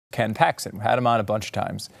Ken Paxton. We had him on a bunch of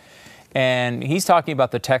times. And he's talking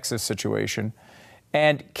about the Texas situation.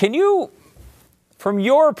 And can you, from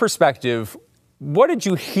your perspective, what did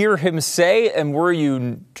you hear him say, and were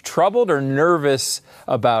you troubled or nervous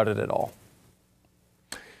about it at all?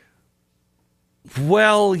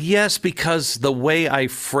 Well, yes, because the way I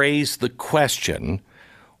phrased the question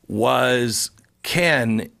was,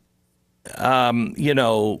 Ken, when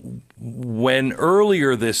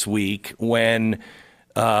earlier this week, when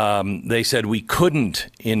they said we couldn't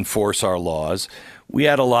enforce our laws, we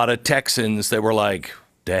had a lot of Texans that were like,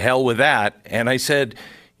 to hell with that. And I said,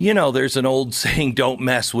 there's an old saying, don't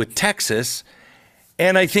mess with Texas.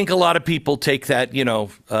 And I think a lot of people take that,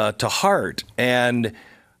 to heart. And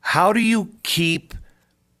how do you keep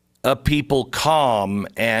people calm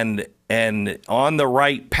and on the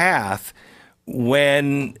right path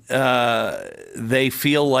when they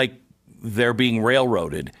feel like they're being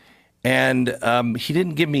railroaded? And he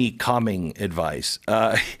didn't give me calming advice.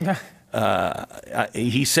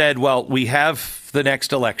 He said, well, we have the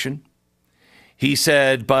next election. He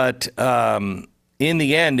said, but in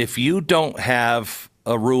the end, if you don't have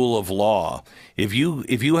a rule of law, if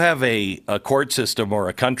you have a court system or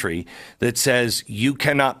a country that says you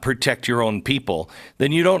cannot protect your own people,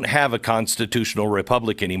 then you don't have a constitutional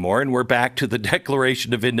republic anymore. And we're back to the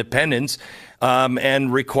Declaration of Independence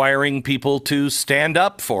and requiring people to stand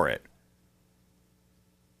up for it.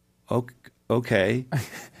 Okay.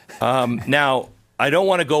 Now, I don't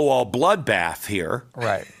want to go all bloodbath here.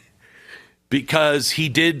 Right. Because he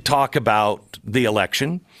did talk about the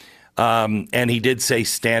election. And he did say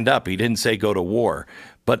stand up. He didn't say go to war.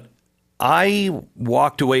 But I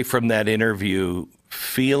walked away from that interview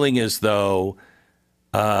feeling as though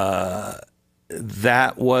that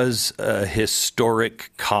was a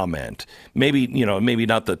historic comment. Maybe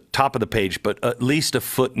not the top of the page, but at least a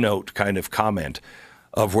footnote kind of comment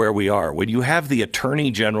of where we are. When you have the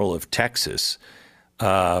Attorney General of Texas,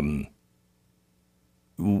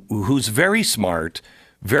 who's very smart,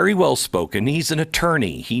 very well spoken. He's an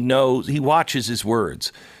attorney. He knows, he watches his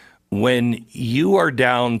words. When you are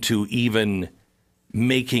down to even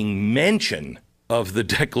making mention of the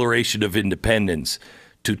Declaration of Independence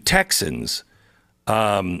to Texans,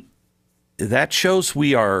 that shows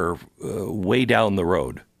we are way down the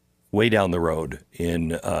road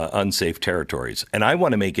in unsafe territories. And I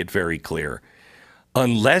want to make it very clear,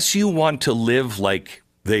 unless you want to live like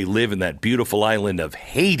they live in that beautiful island of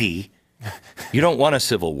Haiti, you don't want a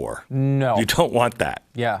civil war. No. You don't want that.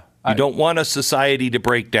 Yeah. You don't want a society to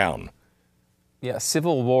break down. Yeah,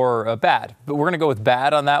 civil war, bad. But we're going to go with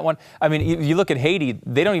bad on that one. I mean, you look at Haiti,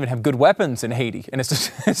 they don't even have good weapons in Haiti. And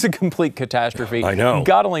it's a complete catastrophe. I know.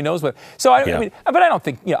 God only knows what. So, I mean, but I don't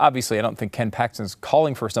think, obviously, I don't think Ken Paxton's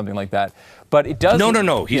calling for something like that. But it does.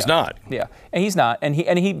 No, he's not. Yeah, and he's not. And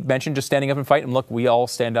he mentioned just standing up and fighting. Look, we all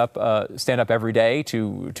stand up every day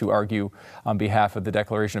to argue on behalf of the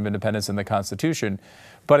Declaration of Independence and the Constitution.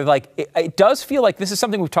 But it does feel like this is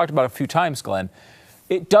something we've talked about a few times, Glenn.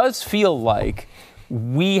 It does feel like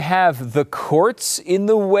we have the courts in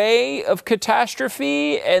the way of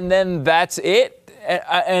catastrophe, and then that's it.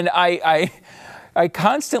 And I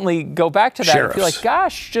constantly go back to that and feel like,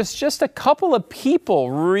 gosh, just a couple of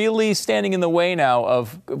people really standing in the way now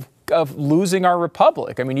of losing our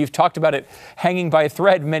republic. I mean, you've talked about it hanging by a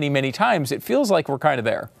thread many, many times. It feels like we're kind of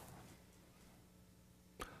there.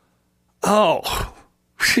 Oh,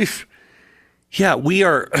 yeah, we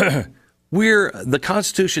are. The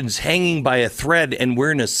Constitution's hanging by a thread, and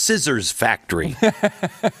we're in a scissors factory.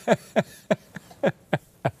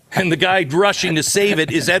 And the guy rushing to save it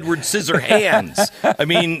is Edward Scissorhands. I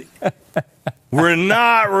mean, we're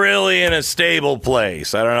not really in a stable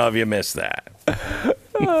place. I don't know if you missed that.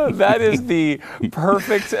 That is the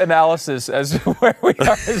perfect analysis as to where we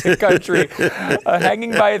are as a country.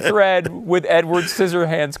 Hanging by a thread with Edward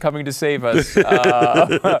Scissorhands coming to save us.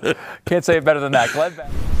 Can't say it better than that. Glenn Beck.